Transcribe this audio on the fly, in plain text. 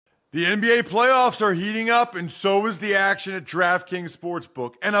The NBA playoffs are heating up, and so is the action at DraftKings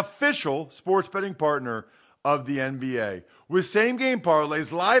Sportsbook, an official sports betting partner of the NBA. With same-game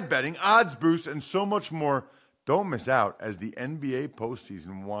parlays, live betting, odds boosts, and so much more, don't miss out as the NBA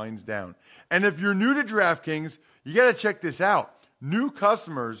postseason winds down. And if you're new to DraftKings, you got to check this out. New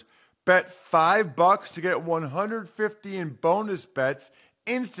customers bet $5 to get $150 in bonus bets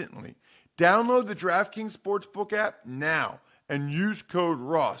instantly. Download the DraftKings Sportsbook app now and use code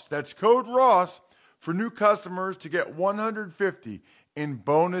Ross. That's code Ross for new customers to get $150 in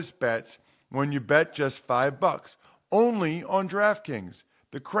bonus bets when you bet just $5. Only on DraftKings.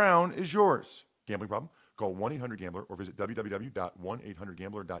 The crown is yours. Gambling problem? Call 1-800-GAMBLER or visit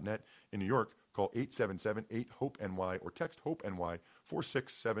www.1800gambler.net. In New York, call 877-8-HOPE-NY or text HOPE-NY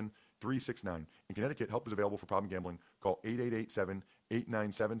 467-369. In Connecticut, help is available for problem gambling. Call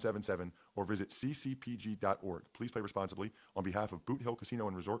 888-7-897-7777 or visit ccpg.org. Please play responsibly on behalf of Boot Hill Casino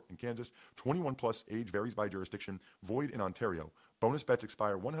and Resort in Kansas. 21 plus, age varies by jurisdiction. Void in Ontario. Bonus bets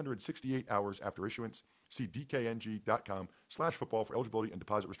expire 168 hours after issuance. See dkng.com/football for eligibility and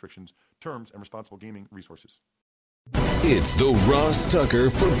deposit restrictions, terms, and responsible gaming resources. It's the Ross Tucker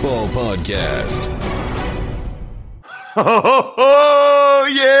Football Podcast. Oh,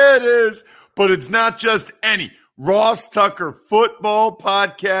 yeah, it is. But it's not just any Ross Tucker Football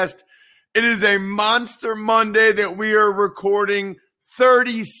Podcast. It is a Monster Monday that we are recording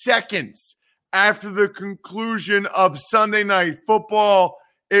 30 seconds after the conclusion of Sunday Night Football.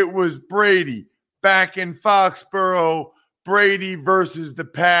 It was Brady back in Foxborough, Brady versus the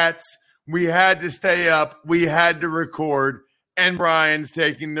Pats. We had to stay up. We had to record. And Brian's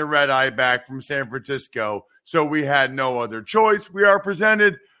taking the red eye back from San Francisco. So we had no other choice. We are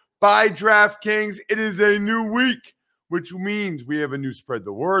presented by DraftKings. It is a new week, which means we have a new Spread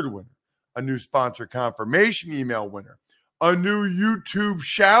the Word winner, a new sponsor confirmation email winner, a new YouTube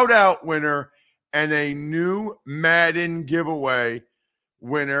shout out winner, and a new Madden giveaway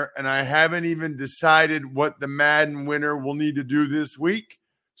winner. And I haven't even decided what the Madden winner will need to do this week.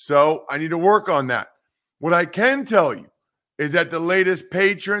 So I need to work on that. What I can tell you is that the latest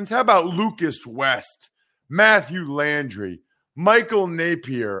patrons, how about Lucas West, Matthew Landry, Michael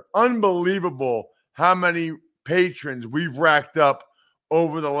Napier, unbelievable how many patrons we've racked up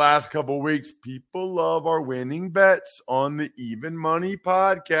over the last couple of weeks. People love our winning bets on the Even Money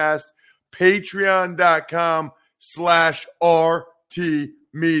Podcast. Patreon.com/RT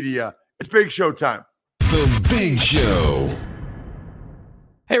Media. It's Big Show time. The Big Show.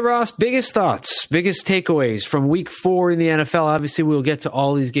 Hey, Ross, biggest thoughts, biggest takeaways from week 4 in the NFL. Obviously, we'll get to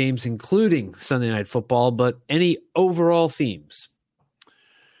all these games, including Sunday Night Football, but any overall themes?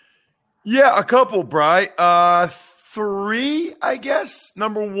 Yeah, a couple, Bri. 3, I guess.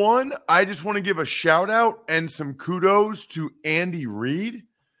 Number 1, I just want to give a shout out and some kudos to Andy Reid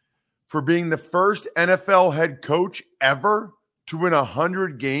for being the first NFL head coach ever to win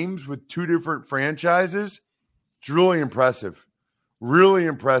 100 games with 2 different franchises. It's really impressive. Really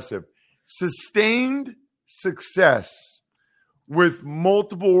impressive. Sustained success with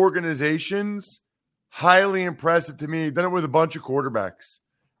multiple organizations. Highly impressive to me. He's done it with a bunch of quarterbacks.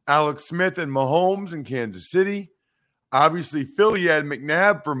 Alex Smith and Mahomes in Kansas City. Obviously, Philly had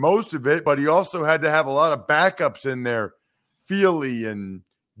McNabb for most of it, but he also had to have a lot of backups in there. Feely and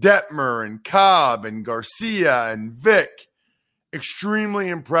Detmer and Cobb and Garcia and Vick. Extremely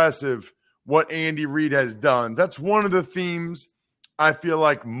impressive what Andy Reid has done. That's one of the themes I feel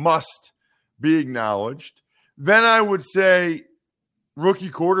like must be acknowledged. Then I would say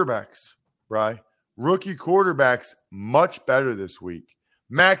rookie quarterbacks, right? Rookie quarterbacks much better this week.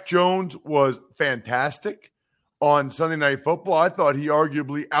 Mac Jones was fantastic on Sunday Night Football. I thought he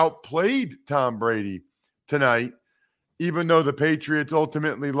arguably outplayed Tom Brady tonight, even though the Patriots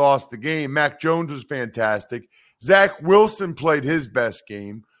ultimately lost the game. Mac Jones was fantastic. Zach Wilson played his best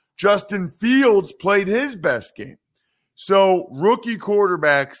game. Justin Fields played his best game. So rookie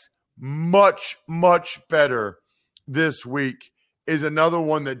quarterbacks, much, much better this week is another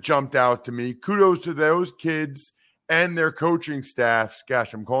one that jumped out to me. Kudos to those kids and their coaching staffs.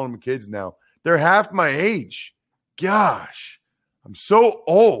 Gosh, I'm calling them kids now. They're half my age. Gosh, I'm so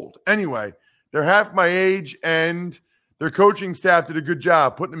old. Anyway, they're half my age, and their coaching staff did a good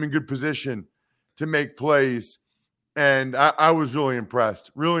job putting them in good position to make plays. And I was really impressed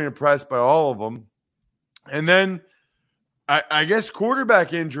by all of them. And then I guess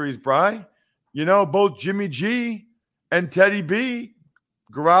quarterback injuries, Bri. You know, both Jimmy G and Teddy B,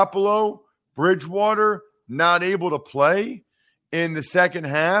 Garoppolo, Bridgewater, not able to play in the second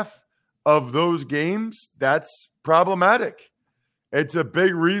half of those games. That's problematic. It's a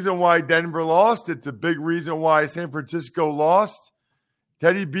big reason why Denver lost. It's a big reason why San Francisco lost.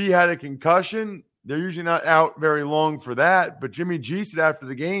 Teddy B had a concussion. They're usually not out very long for that. But Jimmy G said after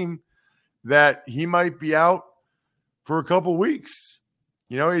the game that he might be out for a couple weeks.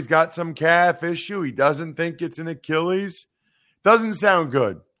 You know, he's got some calf issue. He doesn't think it's an Achilles. Doesn't sound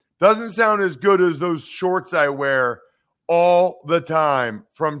good. Doesn't sound as good as those shorts I wear all the time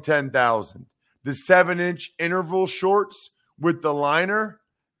from 10,000. The 7-inch interval shorts with the liner,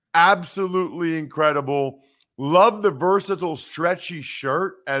 absolutely incredible. Love the versatile stretchy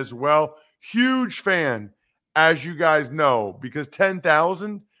shirt as well. Huge fan, as you guys know, because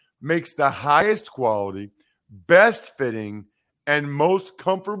 10,000 makes the highest quality, best fitting, and most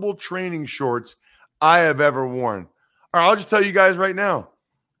comfortable training shorts I have ever worn. All right, I'll just tell you guys right now,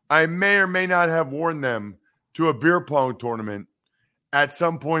 I may or may not have worn them to a beer pong tournament at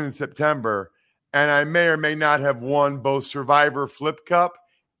some point in September, and I may or may not have won both Survivor Flip Cup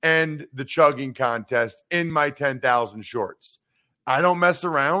and the chugging contest in my 10,000 shorts. I don't mess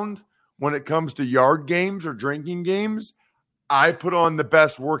around when it comes to yard games or drinking games. I put on the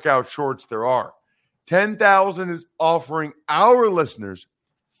best workout shorts there are. 10,000 is offering our listeners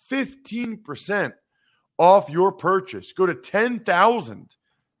 15% off your purchase. Go to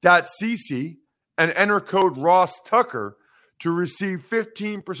 10,000.cc and enter code Ross Tucker to receive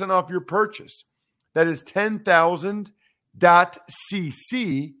 15% off your purchase. That is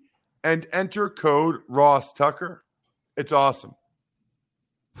 10,000.cc and enter code Ross Tucker. It's awesome.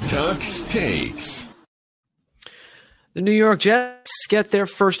 Tuck's Takes. The New York Jets get their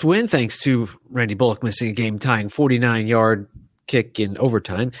first win thanks to Randy Bullock missing a game-tying 49-yard kick in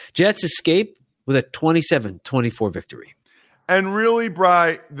overtime. Jets escape with a 27-24 victory. And really,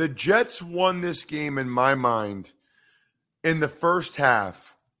 Bri, the Jets won this game in my mind in the first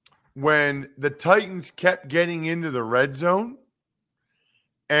half when the Titans kept getting into the red zone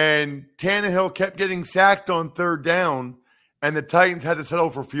and Tannehill kept getting sacked on third down and the Titans had to settle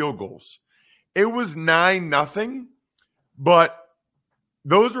for field goals. It was 9-0, but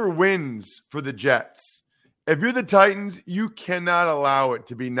those are wins for the Jets. If you're the Titans, you cannot allow it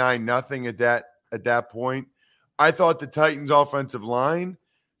to be 9-0 at that point. I thought the Titans' offensive line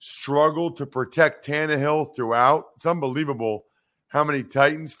struggled to protect Tannehill throughout. It's unbelievable how many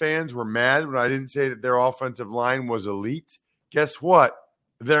Titans fans were mad when I didn't say that their offensive line was elite. Guess what?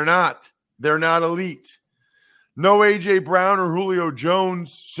 They're not. They're not elite. No A.J. Brown or Julio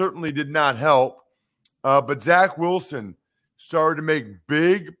Jones certainly did not help. But Zach Wilson started to make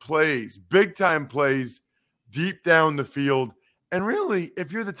big plays, big-time plays, deep down the field. And really,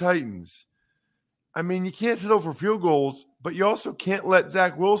 if you're the Titans, I mean, you can't settle for field goals, but you also can't let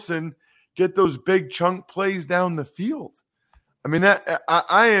Zach Wilson get those big chunk plays down the field. I mean,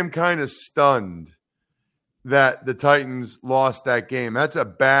 I am kind of stunned that the Titans lost that game. That's a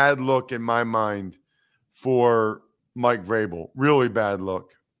bad look in my mind for Mike Vrabel. Really bad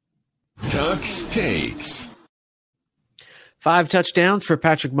look. Tuck's Takes. 5 touchdowns for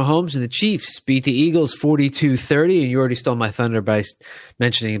Patrick Mahomes, and the Chiefs beat the Eagles 42-30, and you already stole my thunder by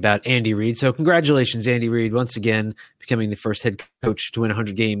mentioning about Andy Reid. So congratulations, Andy Reid, once again becoming the first head coach to win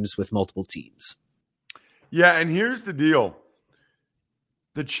 100 games with multiple teams. Yeah, and here's the deal.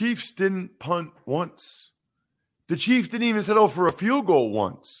 The Chiefs didn't punt once. The Chiefs didn't even settle for a field goal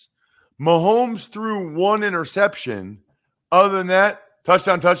once. Mahomes threw one interception. Other than that,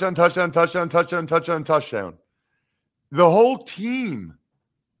 touchdown, touchdown, touchdown, touchdown, touchdown, touchdown, touchdown. The whole team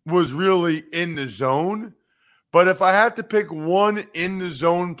was really in the zone. But if I have to pick one in the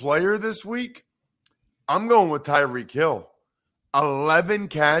zone player this week, I'm going with Tyreek Hill. 11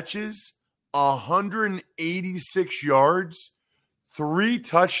 catches, 186 yards, 3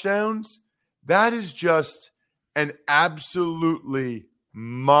 touchdowns. That is just an absolutely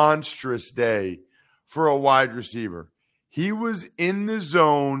monstrous day for a wide receiver. He was in the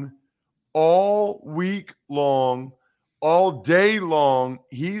zone all week long, all day long.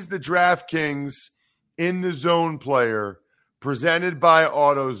 He's the DraftKings in the zone player presented by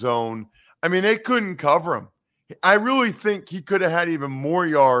AutoZone. I mean, they couldn't cover him. I really think he could have had even more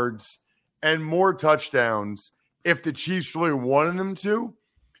yards and more touchdowns if the Chiefs really wanted him to.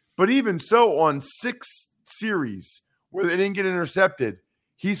 But even so, on 6 series where they didn't get intercepted,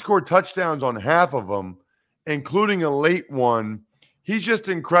 he scored touchdowns on half of them, including a late one. He's just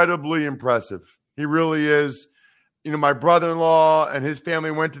incredibly impressive. He really is. You know, my brother-in-law and his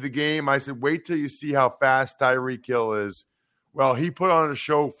family went to the game. I said, wait till you see how fast Tyreek Hill is. Well, he put on a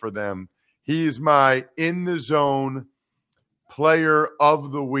show for them. He is my in-the-zone player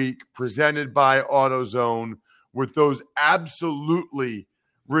of the week presented by AutoZone with those absolutely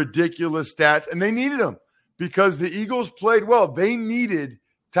ridiculous stats. And they needed him because the Eagles played well. They needed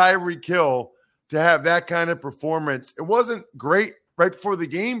Tyreek Hill to have that kind of performance. It wasn't great right before the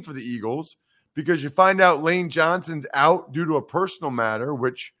game for the Eagles because you find out Lane Johnson's out due to a personal matter,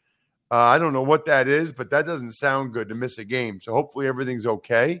 which I don't know what that is, but that doesn't sound good to miss a game. So hopefully everything's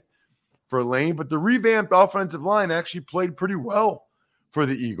okay for Lane. But the revamped offensive line actually played pretty well for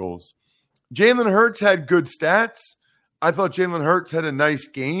the Eagles. Jalen Hurts had good stats. I thought Jalen Hurts had a nice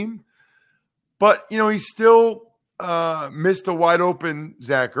game. But, he still missed a wide open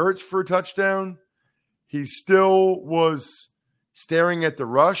Zach Ertz for a touchdown. He still was staring at the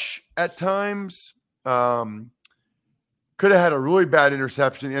rush at times. Could have had a really bad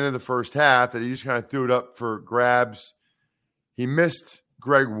interception at the end of the first half that he just kind of threw it up for grabs. He missed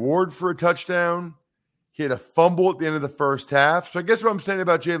Greg Ward for a touchdown. He had a fumble at the end of the first half. So I guess what I'm saying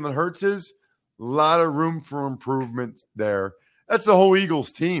about Jalen Hurts is a lot of room for improvement there. That's the whole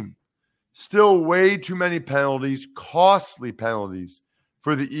Eagles team. Still way too many penalties, costly penalties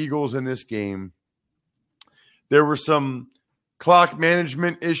for the Eagles in this game. There were some clock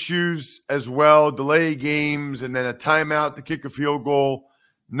management issues as well, delay games, and then a timeout to kick a field goal.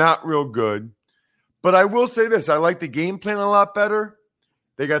 Not real good. But I will say this. I like the game plan a lot better.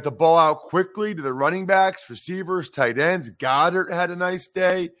 They got the ball out quickly to the running backs, receivers, tight ends. Goddard had a nice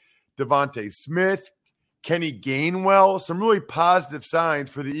day. Devontae Smith, Kenny Gainwell. Some really positive signs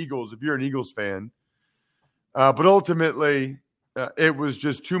for the Eagles if you're an Eagles fan. But ultimately, it was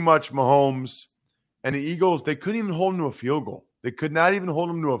just too much Mahomes. And the Eagles, they couldn't even hold him to a field goal. They could not even hold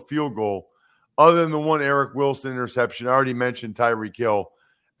him to a field goal other than the one Eric Wilson interception. I already mentioned Tyreek Hill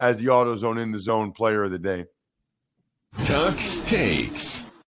as the AutoZone in the zone player of the day. Tux Takes.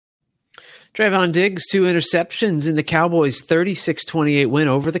 Trayvon Diggs, 2 interceptions in the Cowboys' 36-28 win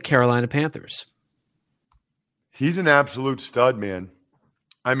over the Carolina Panthers. He's an absolute stud, man.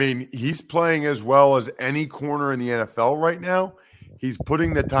 I mean, he's playing as well as any corner in the NFL right now. He's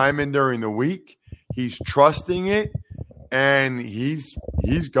putting the time in during the week. He's trusting it, and he's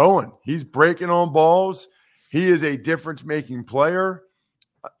going. He's breaking on balls. He is a difference-making player.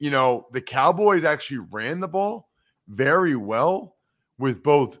 The Cowboys actually ran the ball very well with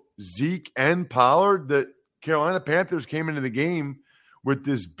both Zeke and Pollard. The Carolina Panthers came into the game with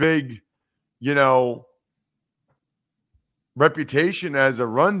this big, reputation as a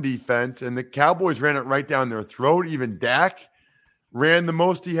run defense, and the Cowboys ran it right down their throat. Even Dak ran the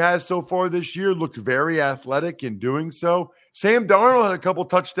most he has so far this year, looked very athletic in doing so. Sam Darnold had a couple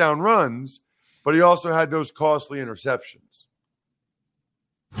touchdown runs, but he also had those costly interceptions.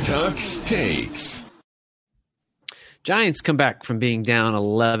 Tux Takes. Giants come back from being down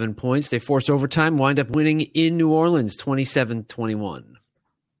 11 points. They force overtime, wind up winning in New Orleans 27-21.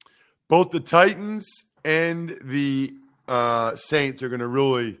 Both the Titans and the Saints are going to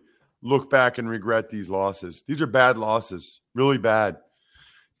really look back and regret these losses. These are bad losses, really bad.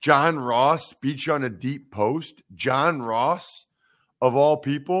 John Ross beat you on a deep post. John Ross, of all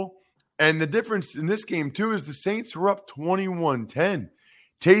people. And the difference in this game, too, is the Saints were up 21-10.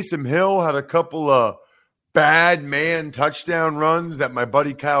 Taysom Hill had a couple of bad man touchdown runs that my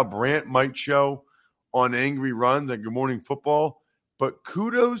buddy Kyle Brandt might show on Angry Runs at Good Morning Football. But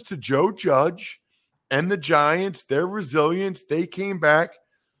kudos to Joe Judge and the Giants, their resilience. They came back.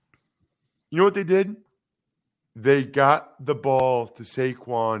 You know what they did? They got the ball to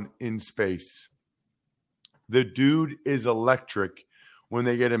Saquon in space. The dude is electric when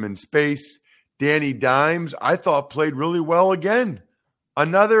they get him in space. Danny Dimes, I thought, played really well again. I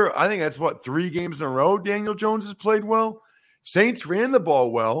think that's 3 games in a row Daniel Jones has played well. Saints ran the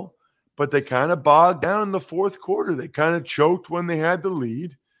ball well, but they kind of bogged down in the fourth quarter. They kind of choked when they had the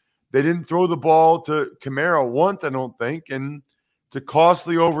lead. They didn't throw the ball to Kamara once, I don't think, and it's a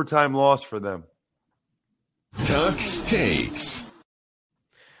costly overtime loss for them. Tux Takes.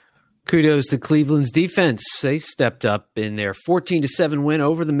 Kudos to Cleveland's defense. They stepped up in their 14-7 win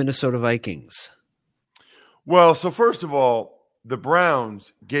over the Minnesota Vikings. Well, so first of all, the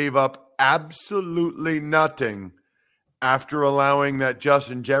Browns gave up absolutely nothing after allowing that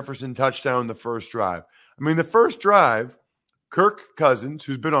Justin Jefferson touchdown in the first drive. I mean, the first drive, Kirk Cousins,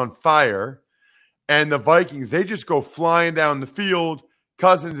 who's been on fire, and the Vikings, they just go flying down the field.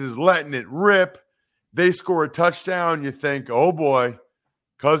 Cousins is letting it rip. They score a touchdown. You think, oh boy,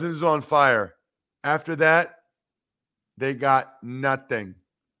 Cousins is on fire. After that, they got nothing.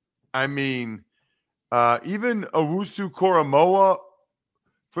 I mean, even Owusu-Koramoah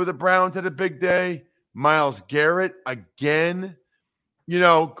for the Browns had a big day. Myles Garrett again.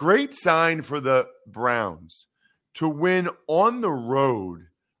 Great sign for the Browns to win on the road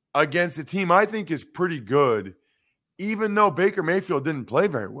against a team I think is pretty good, even though Baker Mayfield didn't play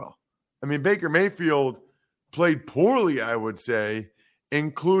very well. I mean, Baker Mayfield played poorly, I would say,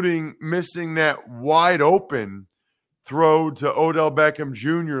 including missing that wide open throw to Odell Beckham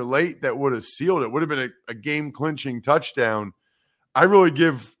Jr. late that would have sealed it. Would have been a game-clinching touchdown. I really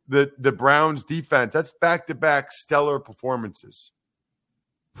give the Browns defense, that's back-to-back stellar performances.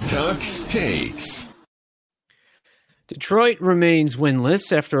 Tux Takes. Detroit remains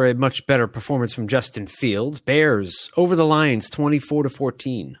winless after a much better performance from Justin Fields. Bears over the Lions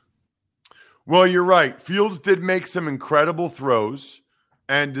 24-14. Well, you're right. Fields did make some incredible throws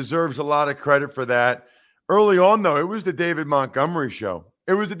and deserves a lot of credit for that. Early on, though, it was the David Montgomery show.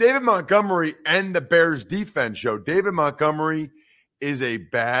 It was the David Montgomery and the Bears defense show. David Montgomery is a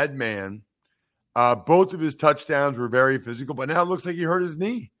bad man. Both of his touchdowns were very physical, but now it looks like he hurt his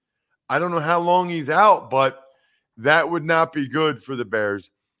knee. I don't know how long he's out, but that would not be good for the Bears.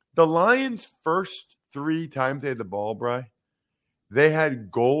 The Lions' first 3 times they had the ball, Bri, they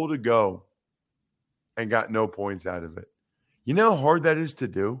had goal to go and got no points out of it. You know how hard that is to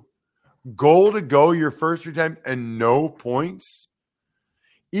do? Goal to go your first 3 times and no points?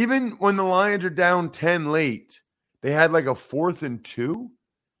 Even when the Lions are down 10 late, they had like a 4th and 2,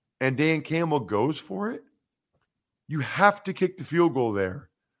 and Dan Campbell goes for it. You have to kick the field goal there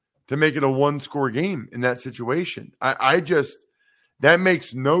to make it a 1-score game in that situation. That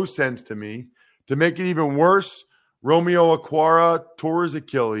makes no sense to me. To make it even worse, Romeo Okwara tore his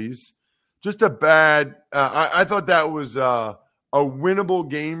Achilles. Just a bad, I thought that was a winnable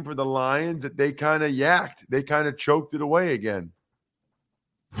game for the Lions that they kind of yacked. They kind of choked it away again.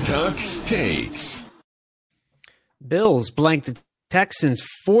 Tux Takes. Bills blanked the Texans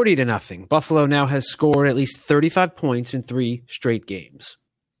 40-0. Buffalo now has scored at least 35 points in 3 straight games.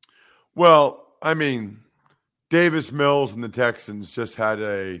 Well, I mean, Davis Mills and the Texans just had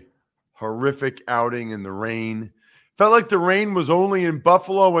a horrific outing in the rain. Felt like the rain was only in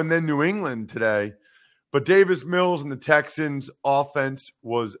Buffalo and then New England today. But Davis Mills and the Texans' offense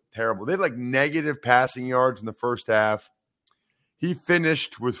was terrible. They had like negative passing yards in the first half. He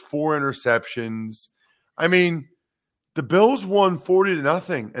finished with 4 interceptions. I mean, the Bills won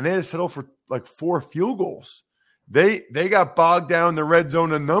 40-0, and they had to settle for like 4 field goals. They got bogged down in the red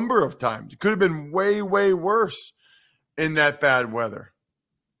zone a number of times. It could have been way, way worse in that bad weather.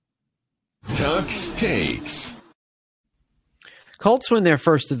 Tux Takes. Colts win their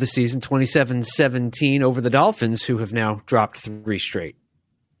first of the season, 27-17, over the Dolphins, who have now dropped 3 straight.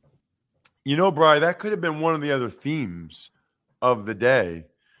 You know, Bri, that could have been one of the other themes of the day,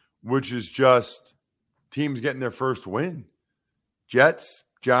 which is just teams getting their first win. Jets,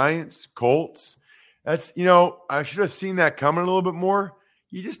 Giants, Colts. That's, I should have seen that coming a little bit more.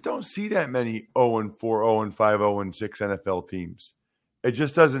 You just don't see that many 0-4, 0-5, 0-6 NFL teams. It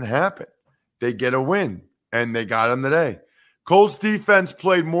just doesn't happen. They get a win, and they got them today. Colts defense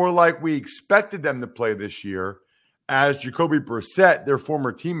played more like we expected them to play this year, as Jacoby Brissett, their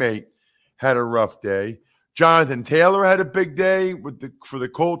former teammate, had a rough day. Jonathan Taylor had a big day for the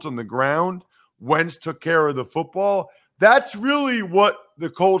Colts on the ground. Wentz took care of the football. That's really what the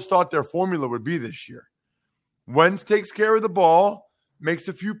Colts thought their formula would be this year. Wentz takes care of the ball, makes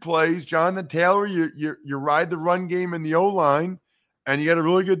a few plays. Jonathan Taylor, you ride the run game in the O-line, and you got a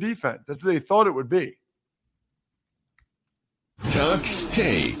really good defense. That's what they thought it would be. Tux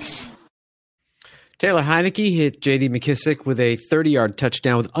Takes. Taylor Heineke hit J.D. McKissick with a 30-yard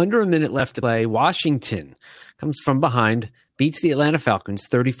touchdown with under a minute left to play. Washington comes from behind, beats the Atlanta Falcons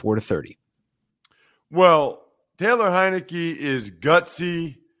 34-30. Well, Taylor Heineke is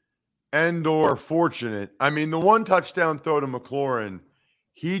gutsy and/or fortunate. I mean, the one touchdown throw to McLaurin,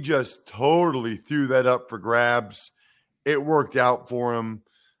 he just totally threw that up for grabs. It worked out for him.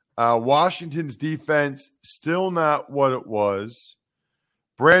 Washington's defense still not what it was.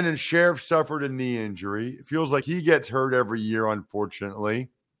 Brandon Sheriff suffered a knee injury. It feels like he gets hurt every year, unfortunately.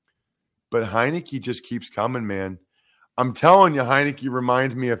 But Heineke just keeps coming, man. I'm telling you, Heineke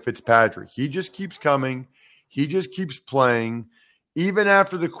reminds me of Fitzpatrick. He just keeps coming. He just keeps playing. Even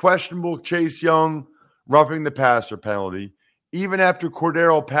after the questionable Chase Young roughing the passer penalty, even after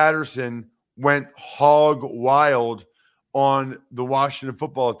Cordero Patterson went hog wild on the Washington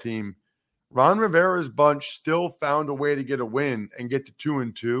football team, Ron Rivera's bunch still found a way to get a win and get to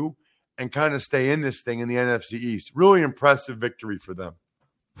 2-2 and kind of stay in this thing in the NFC East. Really impressive victory for them.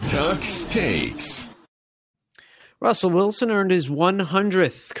 Tux Takes. Russell Wilson earned his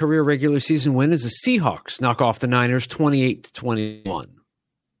 100th career regular season win as the Seahawks knock off the Niners 28-21.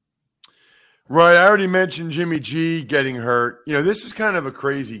 Right, I already mentioned Jimmy G getting hurt. This is kind of a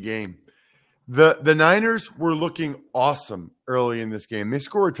crazy game. The Niners were looking awesome early in this game. They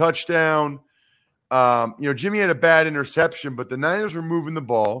scored a touchdown. Jimmy had a bad interception, but the Niners were moving the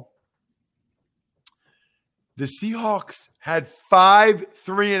ball. The Seahawks had 5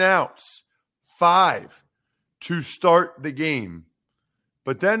 3-and-outs. 5. to start the game.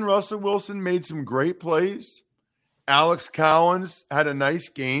 But then Russell Wilson made some great plays. Alex Collins had a nice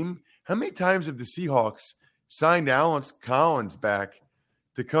game. How many times have the Seahawks signed Alex Collins back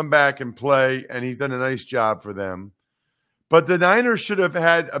to come back and play, and he's done a nice job for them? But the Niners should have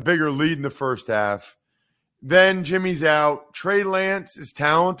had a bigger lead in the first half. Then Jimmy's out. Trey Lance is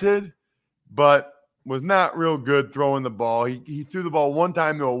talented, but was not real good throwing the ball. He threw the ball one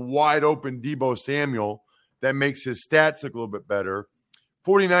time to a wide-open Deebo Samuel that makes his stats look a little bit better.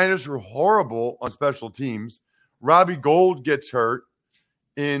 49ers were horrible on special teams. Robbie Gould gets hurt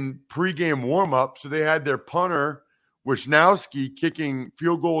in pregame warm-up, so they had their punter, Wisnowski, kicking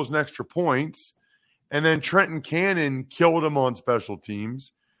field goals and extra points. And then Trenton Cannon killed him on special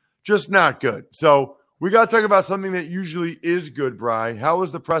teams. Just not good. So we got to talk about something that usually is good, Bri. How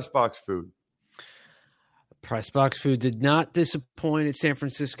was the press box food? Press box food did not disappoint at San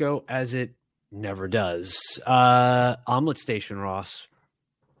Francisco, as it never does. Omelet Station, Ross.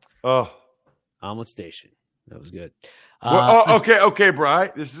 Oh. Omelet Station. That was good. Okay, Bri.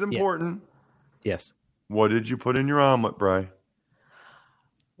 This is important. Yeah. Yes. What did you put in your omelet, Bri?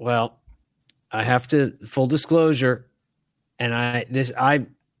 Well, I have to, full disclosure, and I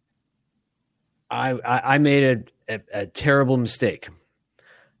made a terrible mistake.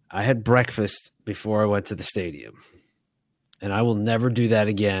 I had breakfast before I went to the stadium, and I will never do that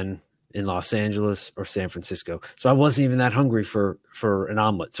again in Los Angeles or San Francisco. So I wasn't even that hungry for an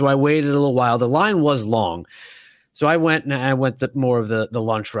omelet. So I waited a little while. The line was long. So I went more of the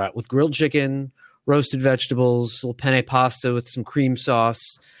lunch route with grilled chicken, roasted vegetables, a little penne pasta with some cream sauce,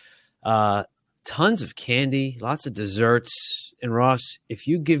 tons of candy, lots of desserts. And Ross, if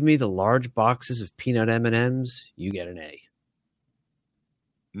you give me the large boxes of peanut M&Ms, you get an A.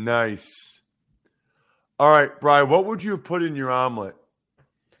 Nice. All right, Bri, what would you have put in your omelet?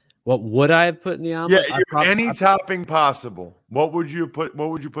 What would I have put in the omelet? Yeah, any topping possible. What would you put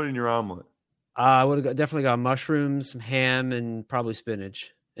in your omelet? I would have definitely got mushrooms, some ham, and probably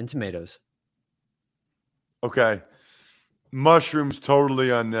spinach and tomatoes. Okay. Mushrooms, totally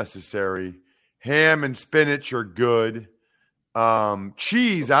unnecessary. Ham and spinach are good.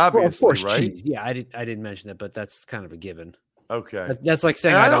 Cheese, obviously, of course, right? Cheese. Yeah, I didn't mention that, but that's kind of a given. Okay. That's like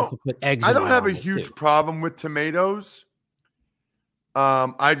saying I don't put eggs in I don't my have a omelet, huge too. problem with tomatoes.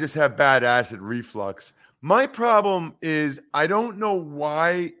 I just have bad acid reflux. My problem is I don't know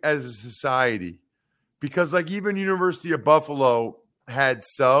why as a society, because like even University of Buffalo had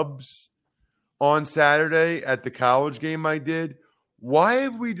subs on Saturday at the college game I did. Why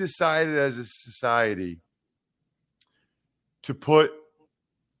have we decided as a society to put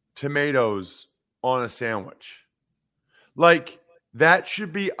tomatoes on a sandwich? Like, that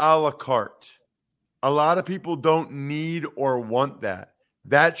should be a la carte. A lot of people don't need or want that.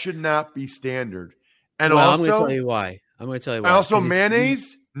 That should not be standard. And well, also, I'm going to tell you why. Also,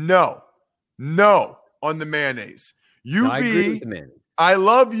 mayonnaise? No on the mayonnaise. I agree with the mayonnaise. I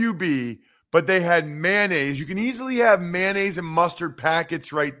love UB, but they had mayonnaise. You can easily have mayonnaise and mustard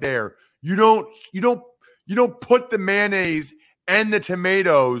packets right there. You don't put the mayonnaise and the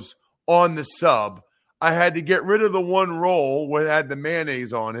tomatoes on the sub. I had to get rid of the one roll where it had the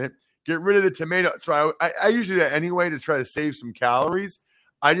mayonnaise on it, get rid of the tomato. So I usually do that anyway to try to save some calories.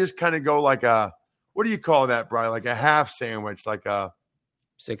 I just kind of go like a, what do you call that, Brian? Like a half sandwich, like a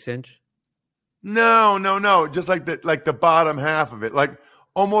 6-inch? No. Just like the bottom half of it, like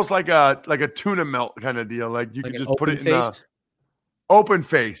almost like a tuna melt kind of deal. Like you Like can an just put it in open-faced? the open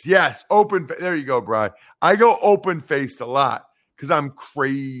face. Yes, open. There you go, Brian. I go open faced a lot because I'm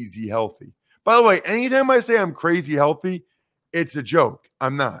crazy healthy. By the way, anytime I say I'm crazy healthy, it's a joke.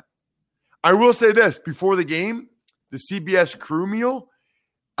 I'm not. I will say this before the game, the CBS crew meal.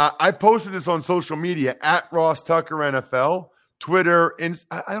 I posted this on social media at Ross Tucker NFL, Twitter, and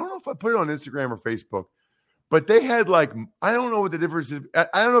I don't know if I put it on Instagram or Facebook, but they had like, I don't know what the difference is.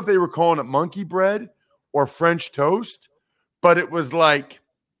 I don't know if they were calling it monkey bread or French toast, but it was like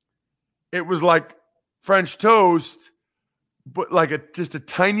French toast, but like just a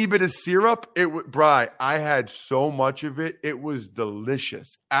tiny bit of syrup. Bri, I had so much of it. It was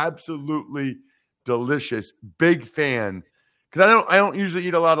delicious. Absolutely delicious. Big fan. Because I don't usually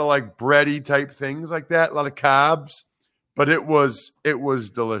eat a lot of like bready type things like that, a lot of carbs, but it was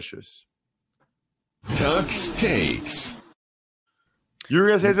delicious. Tuck's Takes. You were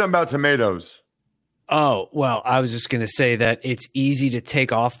going to say something about tomatoes. Oh, well, I was just going to say that it's easy to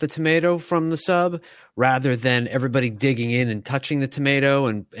take off the tomato from the sub rather than everybody digging in and touching the tomato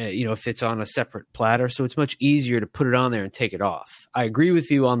and, if it's on a separate platter. So it's much easier to put it on there and take it off. I agree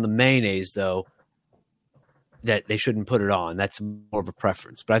with you on the mayonnaise, though, that they shouldn't put it on. That's more of a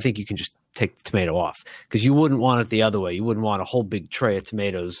preference. But I think you can just take the tomato off, because you wouldn't want it the other way. You wouldn't want a whole big tray of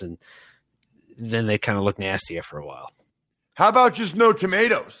tomatoes, and then they kind of look nasty after a while. How about just no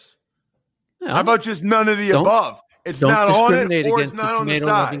tomatoes? No, How about just none of the above? It's not on it, or it's not on the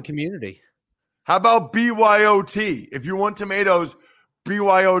side. Community. How about BYOT? If you want tomatoes,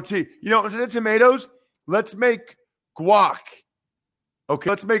 BYOT. Instead of tomatoes, let's make guac. Okay,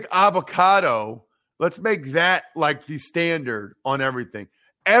 let's make avocado. Let's make that like the standard on everything.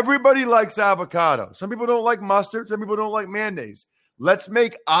 Everybody likes avocado. Some people don't like mustard. Some people don't like mayonnaise. Let's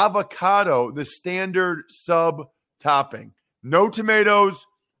make avocado the standard sub topping. No tomatoes,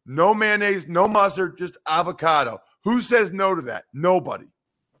 no mayonnaise, no mustard, just avocado. Who says no to that? Nobody.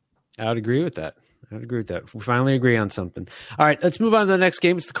 I would agree with that. We finally agree on something. All right, let's move on to the next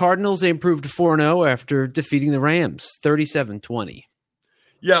game. It's the Cardinals. They improved to 4-0 after defeating the Rams 37-20.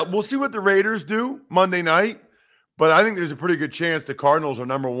 Yeah, we'll see what the Raiders do Monday night, but I think there's a pretty good chance the Cardinals are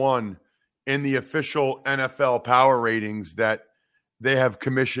number one in the official NFL power ratings that they have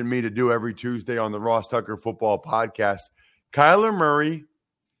commissioned me to do every Tuesday on the Ross Tucker Football Podcast. Kyler Murray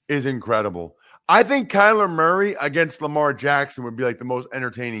is incredible. I think Kyler Murray against Lamar Jackson would be like the most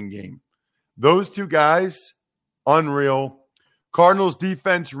entertaining game. Those two guys, unreal. Cardinals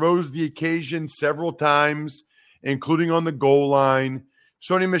defense rose the occasion several times, including on the goal line.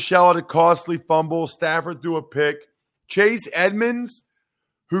 Sony Michel had a costly fumble. Stafford threw a pick. Chase Edmonds,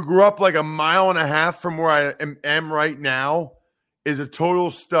 who grew up like a mile and a half from where I am right now, is a total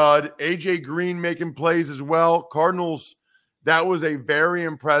stud. A.J. Green making plays as well. Cardinals, that was a very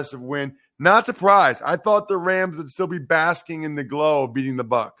impressive win. Not surprised. I thought the Rams would still be basking in the glow of beating the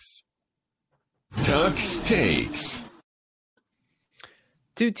Bucs. Tuck's Takes.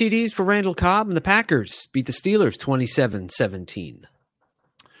 2 TDs for Randall Cobb, and the Packers beat the Steelers 27-17.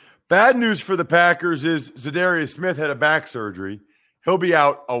 Bad news for the Packers is Zadarius Smith had a back surgery. He'll be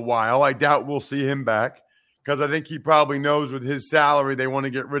out a while. I doubt we'll see him back because I think he probably knows with his salary they want to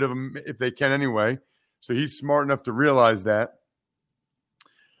get rid of him if they can anyway. So he's smart enough to realize that.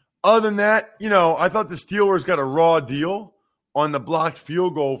 Other than that, I thought the Steelers got a raw deal on the blocked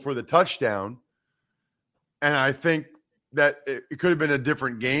field goal for the touchdown. And I think that it could have been a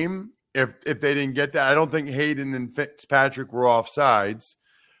different game if they didn't get that. I don't think Hayden and Fitzpatrick were offsides.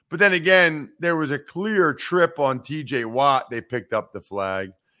 But then again, there was a clear trip on TJ Watt. They picked up the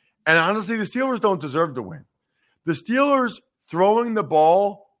flag. And honestly, the Steelers don't deserve to win. The Steelers throwing the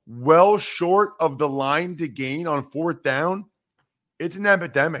ball well short of the line to gain on fourth down, it's an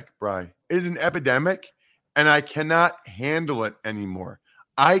epidemic, Bri. It is an epidemic, and I cannot handle it anymore.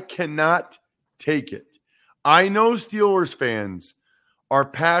 I cannot take it. I know Steelers fans are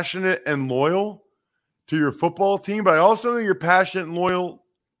passionate and loyal to your football team, but I also know you're passionate and loyal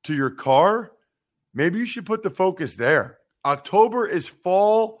to your car. Maybe you should put the focus there. October is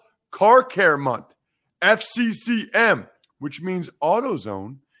Fall Car Care Month, FCCM, which means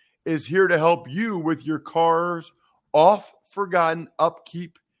AutoZone is here to help you with your car's oft-forgotten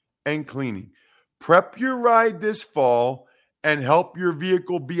upkeep and cleaning. Prep your ride this fall and help your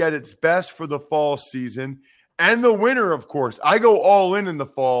vehicle be at its best for the fall season and the winter, of course. I go all in the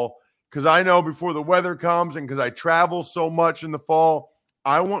fall because I know before the weather comes and because I travel so much in the fall,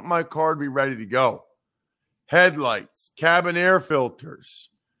 I want my car to be ready to go. Headlights, cabin air filters.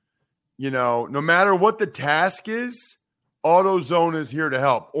 No matter what the task is, AutoZone is here to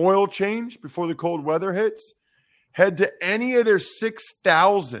help. Oil change before the cold weather hits. Head to any of their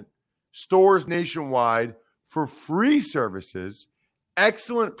 6,000 stores nationwide for free services,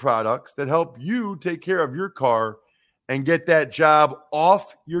 excellent products that help you take care of your car and get that job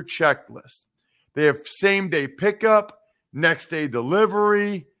off your checklist. They have same-day pickup, next-day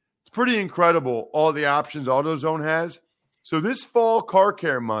delivery. It's pretty incredible, all the options AutoZone has. So this Fall Car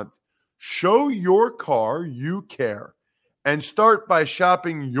Care Month, show your car you care and start by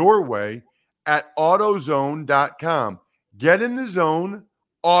shopping your way at AutoZone.com. Get in the zone,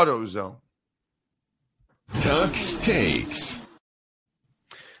 AutoZone. Tuck's Takes.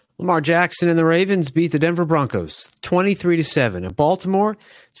 Lamar Jackson and the Ravens beat the Denver Broncos 23-7. In Baltimore,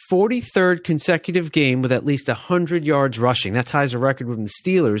 43rd consecutive game with at least 100 yards rushing. That ties a record with the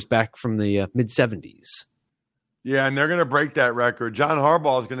Steelers back from the mid-70s. Yeah, and they're going to break that record. John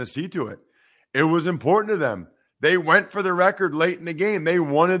Harbaugh is going to see to it. It was important to them. They went for the record late in the game. They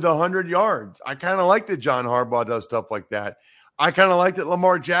wanted the 100 yards. I kind of like that John Harbaugh does stuff like that. I kind of like that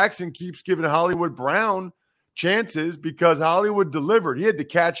Lamar Jackson keeps giving Hollywood Brown chances because Hollywood delivered. He had the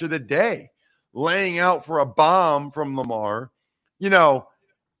catch of the day, laying out for a bomb from Lamar.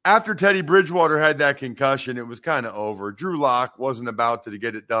 After Teddy Bridgewater had that concussion, it was kind of over. Drew Lock wasn't about to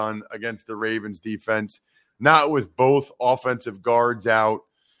get it done against the Ravens defense, not with both offensive guards out.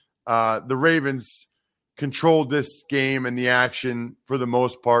 The Ravens controlled this game and the action for the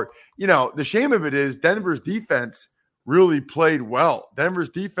most part. You know, the shame of it is Denver's defense really played well. Denver's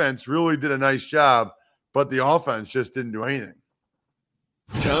defense really did a nice job, but the offense just didn't do anything.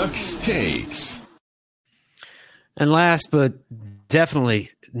 Tuck's Takes. And last but definitely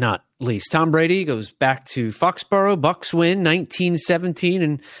not least, Tom Brady goes back to Foxborough. Bucs win 19-17.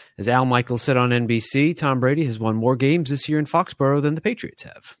 And as Al Michaels said on NBC, Tom Brady has won more games this year in Foxborough than the Patriots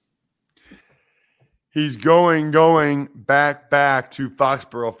have. He's going back to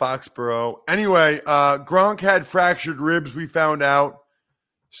Foxborough. Anyway, Gronk had fractured ribs, we found out,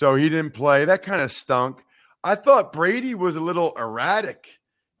 so he didn't play. That kind of stunk. I thought Brady was a little erratic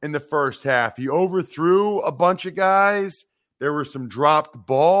in the first half. He overthrew a bunch of guys. There were some dropped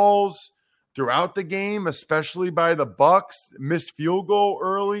balls throughout the game, especially by the Bucs. Missed field goal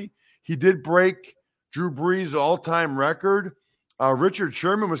early. He did break Drew Brees' all-time record. Richard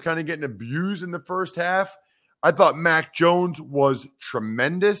Sherman was kind of getting abused in the first half. I thought Mac Jones was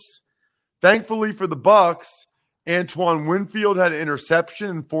tremendous. Thankfully for the Bucs, Antoine Winfield had an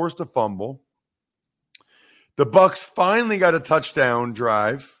interception and forced a fumble. The Bucs finally got a touchdown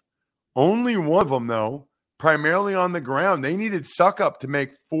drive. Only one of them, though, primarily on the ground. They needed Suckup to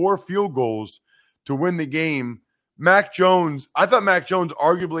make 4 field goals to win the game. I thought Mac Jones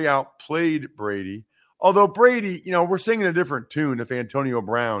arguably outplayed Brady. Although Brady, you know, we're singing a different tune if Antonio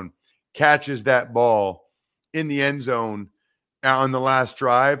Brown catches that ball in the end zone on the last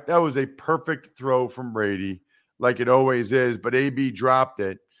drive. That was a perfect throw from Brady, like it always is, but AB dropped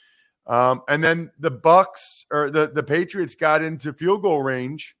it. And then the Bucs or the Patriots got into field goal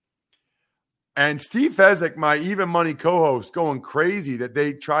range. And Steve Fezzik, my Even Money co-host, going crazy that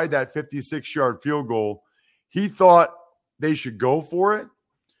they tried that 56-yard field goal. He thought they should go for it.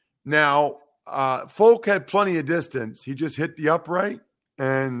 Now, Folk had plenty of distance. He just hit the upright,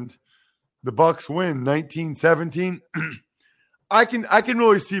 and the Bucs win 19-17. I can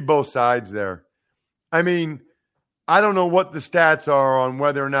really see both sides there. I mean, I don't know what the stats are on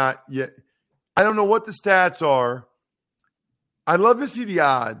whether or not yet. I don't know what the stats are. I'd love to see the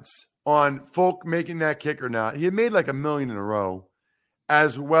odds on Folk making that kick or not. He had made like $1 million in a row,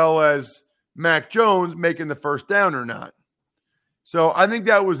 as well as Mac Jones making the first down or not. So I think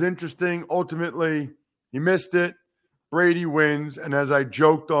that was interesting. Ultimately, he missed it. Brady wins. And as I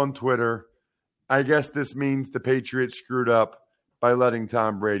joked on Twitter, I guess this means the Patriots screwed up by letting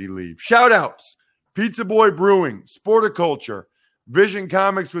Tom Brady leave. Shout outs. Pizza Boy Brewing, Sporticulture, Vision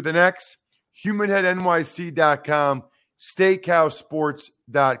Comics with an X, HumanHeadNYC.com,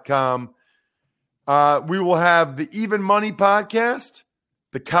 SteakhouseSports.com. We will have the Even Money podcast,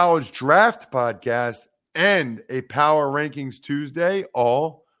 the College Draft podcast, and a Power Rankings Tuesday,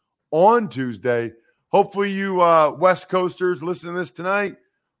 all on Tuesday. Hopefully you West Coasters listen to this tonight.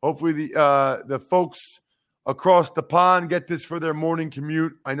 Hopefully the folks across the pond get this for their morning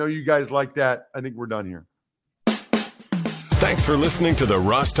commute. I know you guys like that. I think we're done here. Thanks for listening to the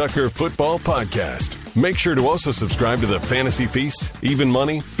Ross Tucker Football Podcast. Make sure to also subscribe to the Fantasy Feast, Even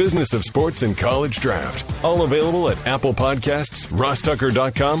Money, Business of Sports, and College Draft. All available at Apple Podcasts,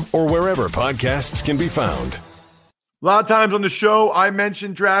 rosstucker.com, or wherever podcasts can be found. A lot of times on the show, I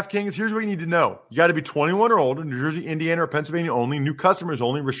mentioned DraftKings. Here's what you need to know. You got to be 21 or older, New Jersey, Indiana, or Pennsylvania only. New customers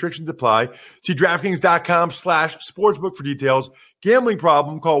only. Restrictions apply. See DraftKings.com/sportsbook for details. Gambling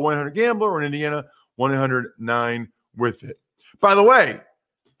problem, call 1-800-GAMBLER, or in Indiana, 1-800-9-WITH-IT. By the way,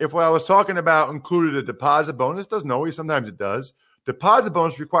 if what I was talking about included a deposit bonus, doesn't always, sometimes it does. Deposit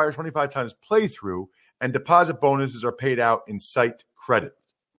bonus requires 25 times playthrough, and deposit bonuses are paid out in site credit.